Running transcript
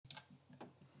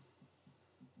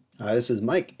Hi, this is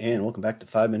Mike, and welcome back to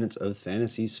 5 Minutes of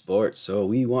Fantasy Sports. So,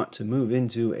 we want to move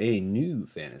into a new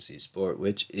fantasy sport,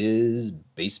 which is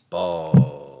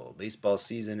baseball. Baseball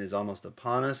season is almost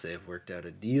upon us. They have worked out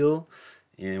a deal,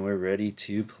 and we're ready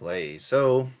to play.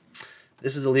 So,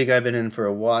 this is a league I've been in for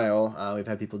a while. We've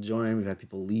had people join, we've had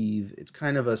people leave. It's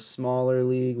kind of a smaller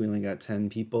league. We only got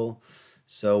 10 people.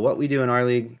 So, what we do in our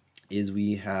league is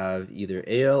we have either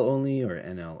AL only or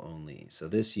NL only. So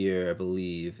this year, I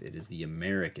believe it is the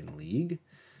American League.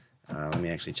 Let me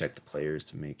actually check the players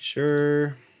to make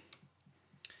sure.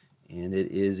 And it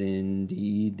is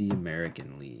indeed the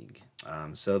American League.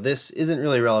 So this isn't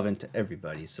really relevant to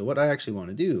everybody. So what I actually want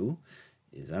to do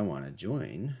is I want to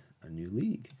join a new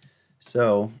league.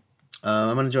 So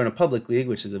I'm going to join a public league,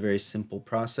 which is a very simple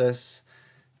process.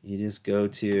 You just go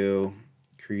to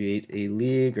create a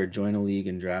league or join a league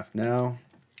and draft now.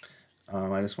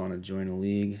 I just want to join a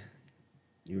league.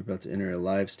 You're about to enter a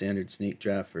live standard snake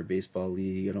draft for a baseball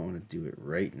league. I don't want to do it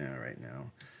right now.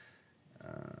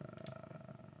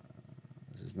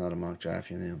 This is not a mock draft.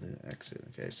 You're able to exit.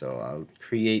 Okay, so I'll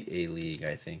create a league,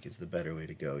 I think is the better way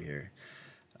to go here.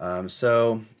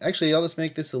 So actually, I'll just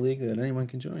make this a league that anyone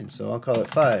can join. So I'll call it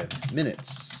 5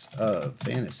 Minutes of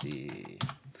Fantasy.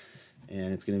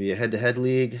 And it's going to be a head-to-head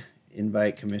league.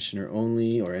 Invite commissioner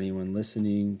only or anyone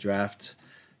listening. Draft.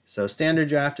 So standard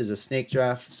draft is a snake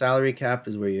draft. Salary cap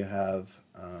is where you have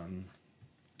a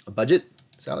budget.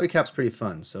 Salary cap's pretty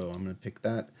fun, so I'm going to pick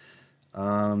that.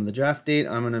 The draft date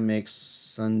I'm going to make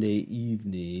Sunday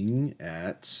evening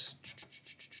at,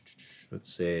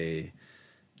 let's say,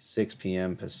 6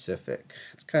 p.m. Pacific.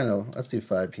 Let's do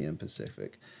 5 p.m.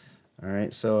 Pacific. All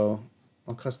right, so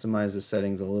I'll customize the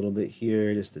settings a little bit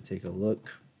here just to take a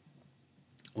look.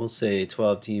 We'll say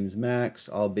 12 teams max,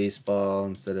 all baseball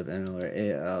instead of NL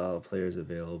or AL, players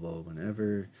available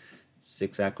whenever,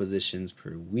 6 acquisitions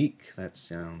per week. That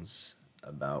sounds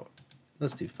about,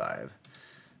 let's do 5.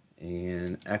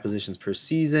 And acquisitions per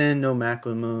season, no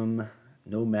maximum,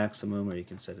 or you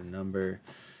can set a number.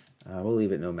 We'll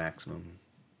leave it no maximum,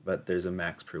 but there's a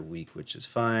max per week, which is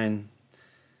fine.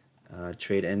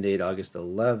 Trade end date August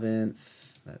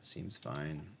 11th, that seems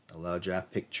fine. Allow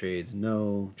draft pick trades,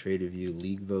 no. Trade review,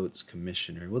 league votes,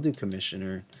 commissioner. We'll do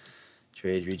commissioner.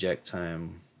 Trade reject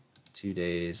time, 2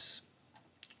 days.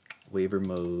 Waiver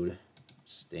mode,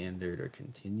 standard or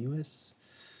continuous.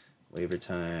 Waiver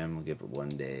time, we'll give it 1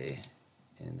 day.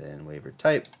 And then waiver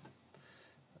type.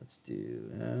 Let's do,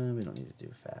 we don't need to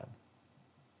do fab.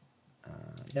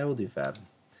 Yeah, we'll do fab.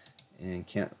 And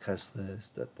can't cuss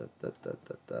this.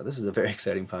 This is a very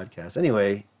exciting podcast.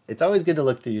 Anyway, it's always good to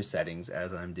look through your settings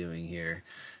as I'm doing here.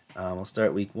 We'll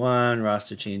start week 1.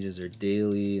 Roster changes are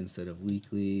daily instead of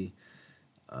weekly.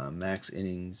 Max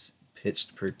innings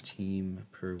pitched per team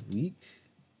per week.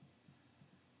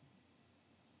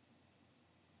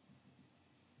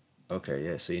 Okay,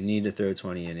 yeah, so you need to throw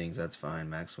 20 innings. That's fine.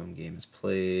 Maximum games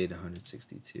played,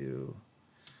 162.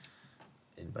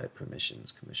 Invite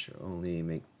permissions, commissioner only.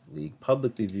 Make league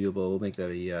publicly viewable. We'll make that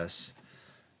a yes.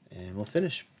 And we'll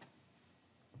finish.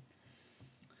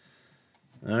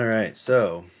 All right,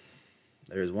 so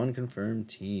there's one confirmed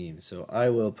team. So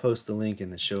I will post the link in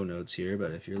the show notes here,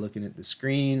 but if you're looking at the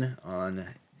screen on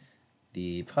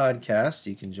the podcast,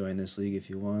 you can join this league if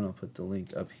you want. I'll put the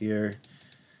link up here.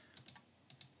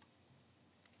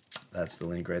 That's the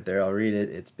link right there. I'll read it.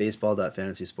 It's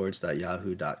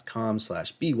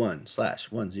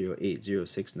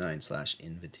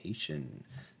baseball.fantasysports.yahoo.com/B1/108069/invitation.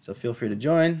 So feel free to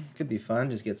join. Could be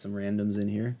fun. Just get some randoms in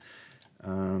here.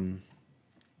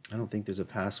 I don't think there's a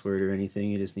password or anything.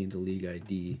 You just need the league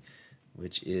ID,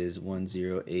 which is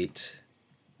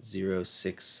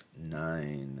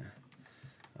 108069.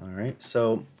 All right.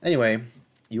 So anyway,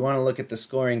 you want to look at the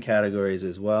scoring categories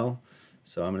as well.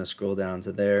 So I'm going to scroll down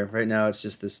to there. Right now it's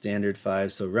just the standard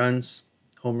 5. So runs,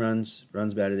 home runs,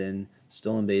 runs batted in,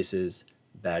 stolen bases,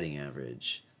 batting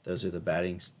average. Those are the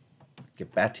batting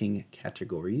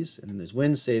categories. And then there's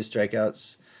wins, saves,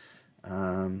 strikeouts,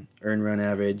 earned run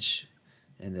average,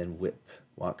 and then whip,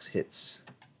 walks, hits,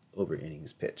 over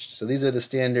innings pitched. So these are the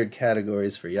standard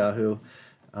categories for Yahoo.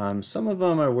 Some of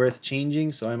them are worth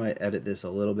changing, so I might edit this a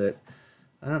little bit.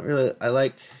 I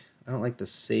don't like the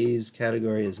saves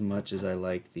category as much as I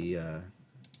like the, let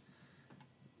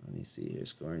me see here,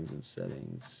 scorings and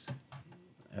settings.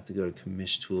 I have to go to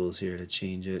commish tools here to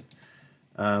change it.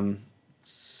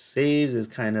 Saves is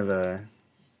kind of a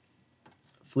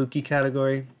fluky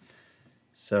category.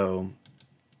 So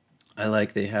I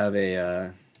like they have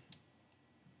a,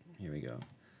 here we go.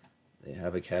 They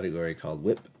have a category called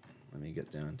whip. Let me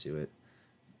get down to it.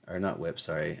 Or not whip,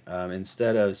 sorry.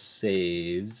 Instead of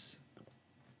saves,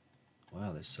 wow,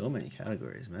 Wow, there's so many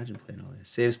categories. Imagine playing all these.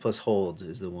 Saves plus holds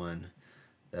is the one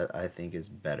that I think is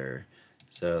better.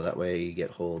 So that way you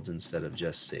get holds instead of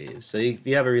just saves. So if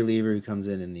you have a reliever who comes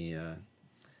in the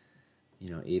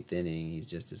 8th inning, he's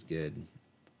just as good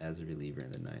as a reliever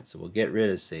in the 9th. So we'll get rid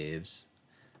of saves.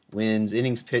 Wins,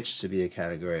 innings pitched should be a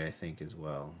category, I think, as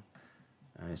well.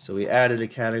 All right, so we added a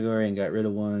category and got rid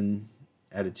of one.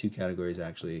 Added 2 categories,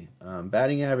 actually.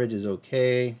 Batting average is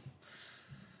okay.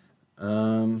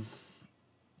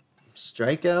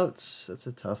 Strikeouts, that's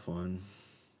a tough one.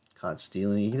 Caught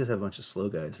stealing. You can just have a bunch of slow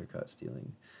guys for caught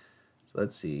stealing. So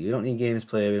let's see. We don't need games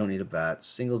played. We don't need a bat.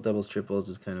 Singles, doubles, triples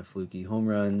is kind of fluky. Home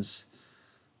runs.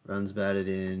 Runs batted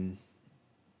in.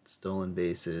 Stolen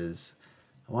bases.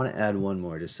 I want to add one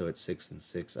more just so it's 6 and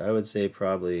 6. I would say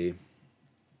probably...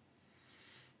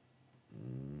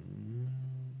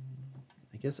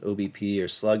 I guess OBP or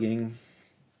slugging.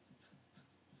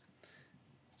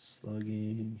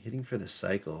 Slugging. Hitting for the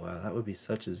cycle. Wow, that would be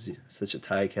such a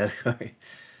tie category.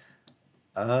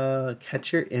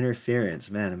 Catcher interference.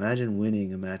 Man, imagine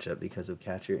winning a matchup because of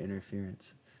catcher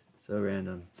interference. So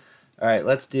random. All right,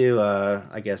 let's do,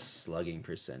 I guess, slugging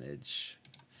percentage.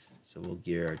 So we'll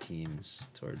gear our teams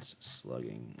towards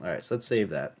slugging. All right, so let's save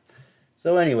that.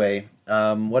 So anyway,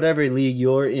 whatever league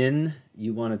you're in,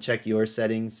 you want to check your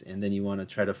settings, and then you want to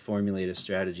try to formulate a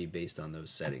strategy based on those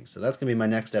settings. So that's going to be my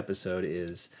next episode,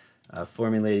 is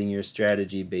formulating your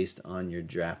strategy based on your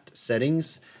draft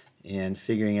settings and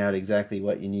figuring out exactly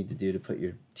what you need to do to put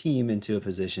your team into a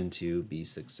position to be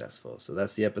successful. So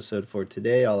that's the episode for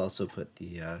today. I'll also put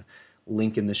the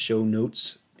link in the show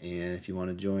notes, and if you want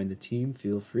to join the team,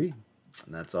 feel free.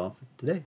 And that's all for today.